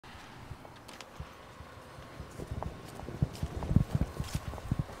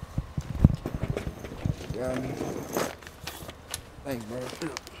got me. Thanks, bro.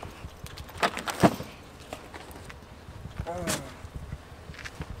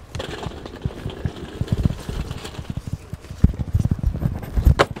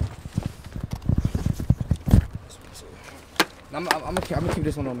 I'm gonna keep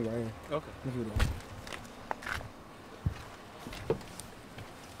this one on me right here. Okay. I'm gonna keep it on.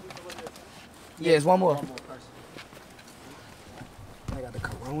 Yeah, it's one more. I got the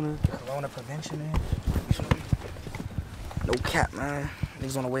Corona prevention in. No cap, man.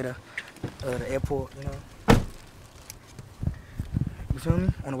 Niggas on the way to the airport, you know. You feel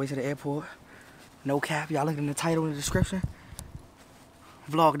me? On the way to the airport. No cap. Y'all look in the title in the description.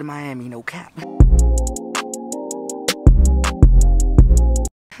 Vlog to Miami, no cap.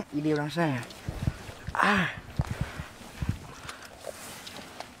 You get what I'm saying? Ah.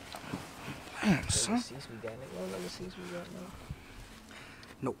 Man, son.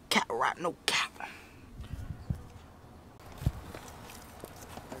 No cap, right? No cap.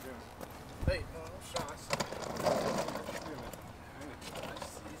 Hey,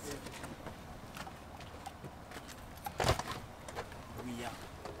 We out.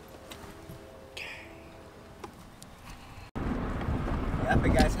 I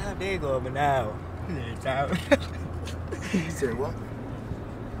forgot time they go over now. You said what?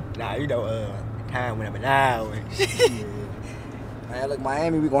 Nah, you know, time whenever now. Man, look,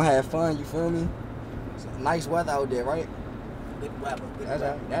 Miami, we gonna have fun, you feel me? It's nice weather out there, right? Good weather. That's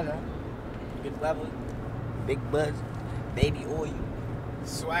right. Good weather. Big buzz. Baby oil.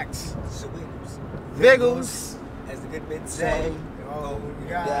 Swax. Swims. Viggles. As the good men say. Oh,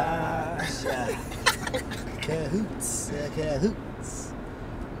 Gosh. Cahoots. Cahoots.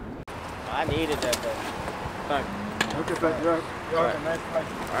 I needed that though. Thank you. Okay, thank you. All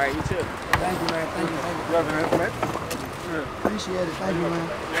right, you too. Thank you, man. Thank you. Thank you. You have an information? Appreciate it. Thank you, man.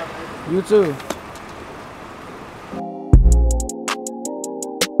 You too.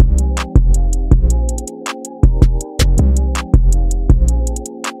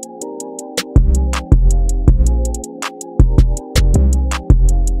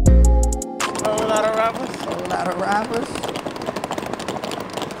 Whole lot of rappers. Whole lot of rappers.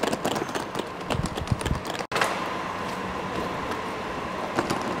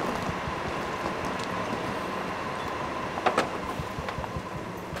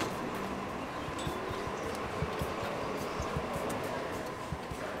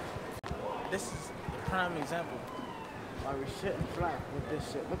 This is a prime example why we're shitting flat with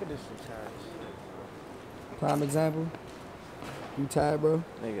this shit. Look at this shit, Charles. Prime example. You tired, bro?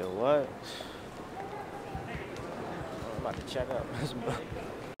 Nigga, what? I'm about to check up.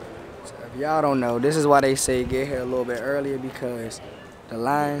 So if y'all don't know, this is why they say get here a little bit earlier, because the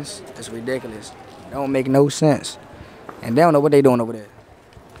lines is ridiculous. It don't make no sense. And they don't know what they doing over there.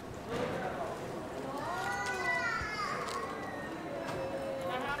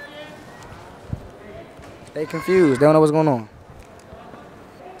 They confused. They don't know what's going on.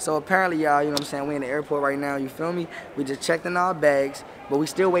 So apparently, y'all, you know what I'm saying, we in the airport right now, you feel me? We just checked in our bags, but we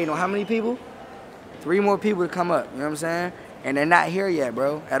still waiting on how many people? 3 more people to come up, you know what I'm saying? And they're not here yet,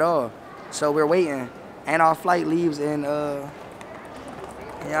 bro, at all. So we're waiting. And our flight leaves in, can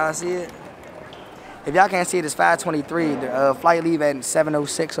y'all see it? If y'all can't see it, it's 5:23. The flight leave at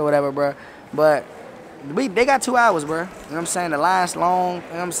 7:06 or whatever, bro. But they got 2 hours, bro. You know what I'm saying? The line's long, you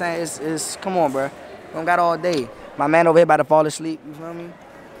know what I'm saying? It's come on, bro. We don't got all day. My man over here about to fall asleep, you feel me?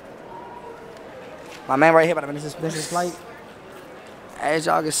 My man right here about to finish his flight. As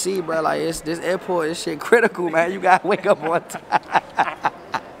y'all can see, bro, like this airport, this shit critical, man. You gotta wake up on time.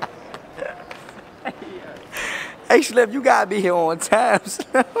 Hey, Slip, you gotta be here on time.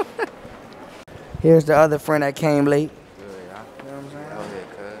 Here's the other friend that came late. Good, y'all. You know what I'm saying? Go ahead,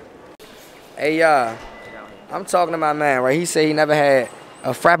 cuz. Hey, y'all. I'm talking to my man, right? He said he never had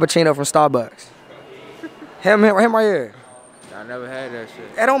a Frappuccino from Starbucks. Him right here. I never had that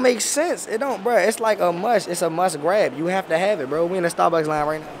shit. That don't make sense. It don't, bro. It's like a must. It's a must grab. You have to have it, bro. We in the Starbucks line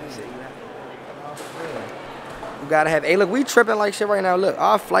right now. You gotta have. Hey, look, we tripping like shit right now. Look,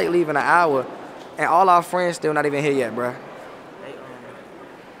 our flight leave in an hour, and all our friends still not even here yet, bro.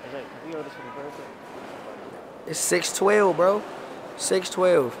 It's 6:12, bro.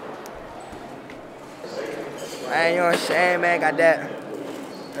 6:12. Man, you know what I'm saying, man? Got that.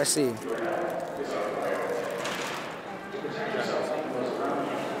 Let's see.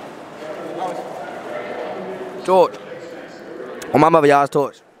 Torch. On my mother, y'all's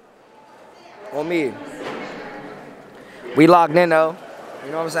torch. On me. We locked in though.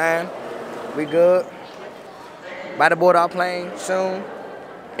 You know what I'm saying? We good. About to board our plane soon.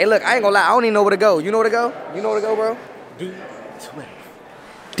 Hey, look, I ain't gonna lie. I don't even know where to go. You know where to go? You know where to go, bro? D12.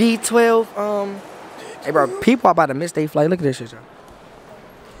 D12. Hey, bro, people are about to miss their flight. Look at this shit, y'all.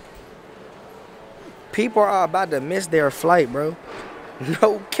 People are about to miss their flight, bro.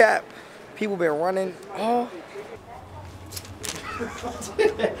 No cap. People been running. Oh.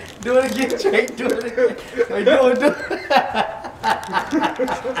 Do it again, Drake. Do it again. Wait, do it.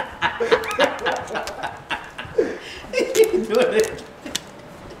 Do it.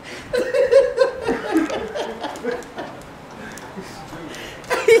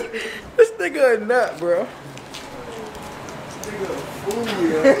 This nigga a nut, bro. This nigga a fool,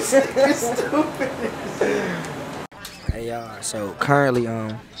 yo. It's stupid. Hey y'all, so currently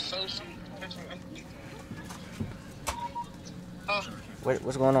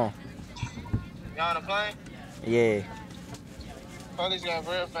what's going on? Y'all on the plane? Yeah. Police got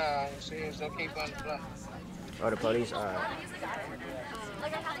verified. See if it's okay on the flight. Oh, the police, alright.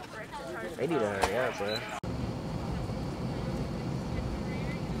 They need to hurry up, bro.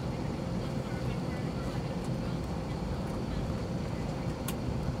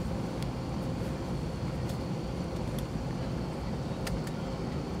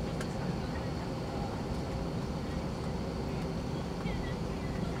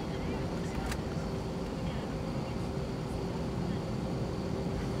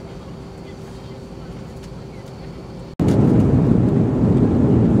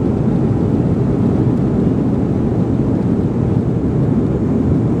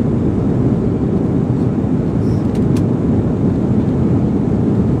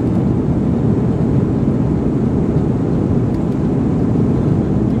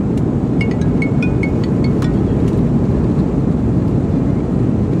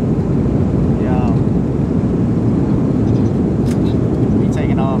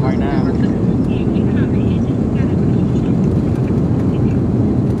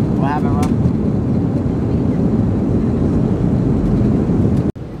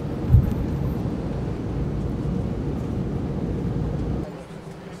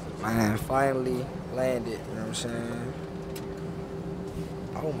 Man, finally landed, you know what I'm saying?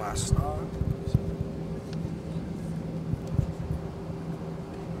 Oh my star.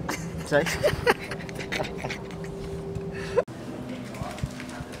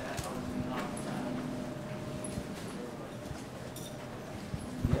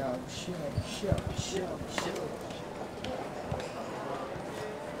 Yo, shit.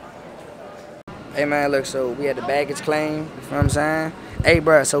 Hey man, look, so we had the baggage claim, you know what I'm saying? Hey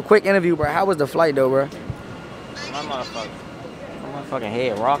bro, so quick interview, bro. How was the flight though, bro? My motherfucking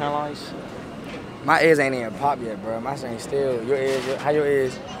head rocking like shit. My ears ain't even pop yet, bro. My shit ain't still. Your ears, how your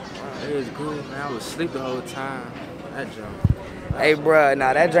ears? My ears good, man. I was asleep the whole time. That jump. Hey bro,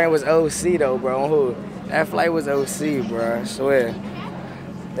 nah, that joint was OC though, bro. On who? That flight was OC, bro. I swear.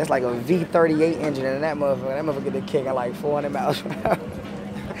 That's like a V38 engine in that motherfucker. That motherfucker get the kick at like 400 miles per hour.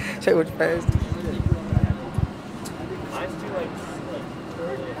 Shit was fast.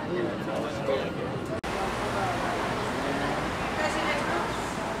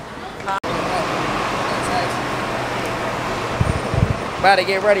 About to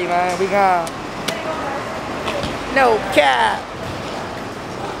get ready, man. We gone. No cap.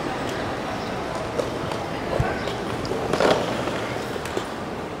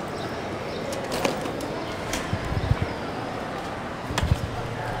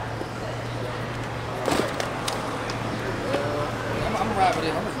 I'm ride with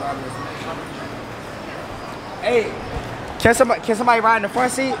it. I'm just ride with it. Hey, can somebody ride in the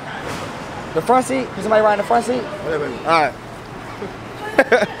front seat? The front seat? Can somebody ride in the front seat? Whatever. All right.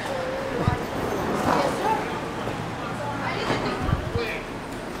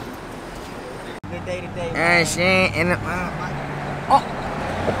 Good day today. And she ain't in the. Oh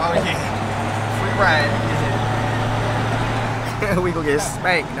yeah. Free ride. We gonna get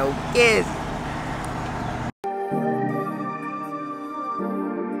spanked. No kids.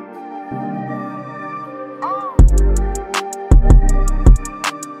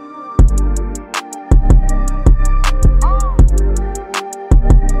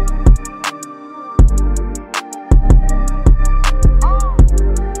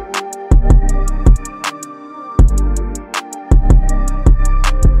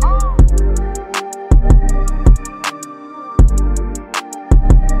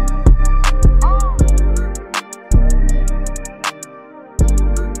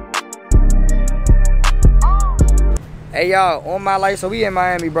 Hey y'all, on my life, so we in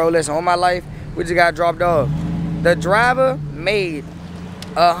Miami, bro. Listen, on my life, we just got dropped off. The driver made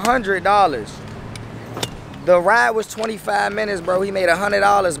 $100. The ride was 25 minutes, bro. He made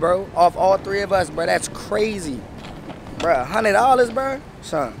 $100, bro, off all three of us, bro. That's crazy, bro. $100, bro,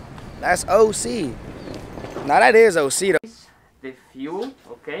 son. That's OC. Now that is OC though. The fuel,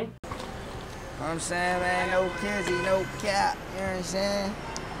 okay. what I'm saying, man? No Kenzie, no cap. You know what I'm saying?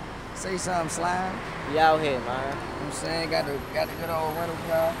 Say something, Slime. We out here, man. You know what I'm saying? Got the good old rental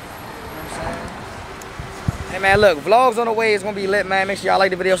car. You know what I'm saying? Hey, man, look, vlogs on the way. It's going to be lit, man. Make sure y'all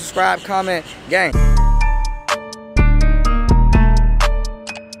like the video, subscribe, comment, gang.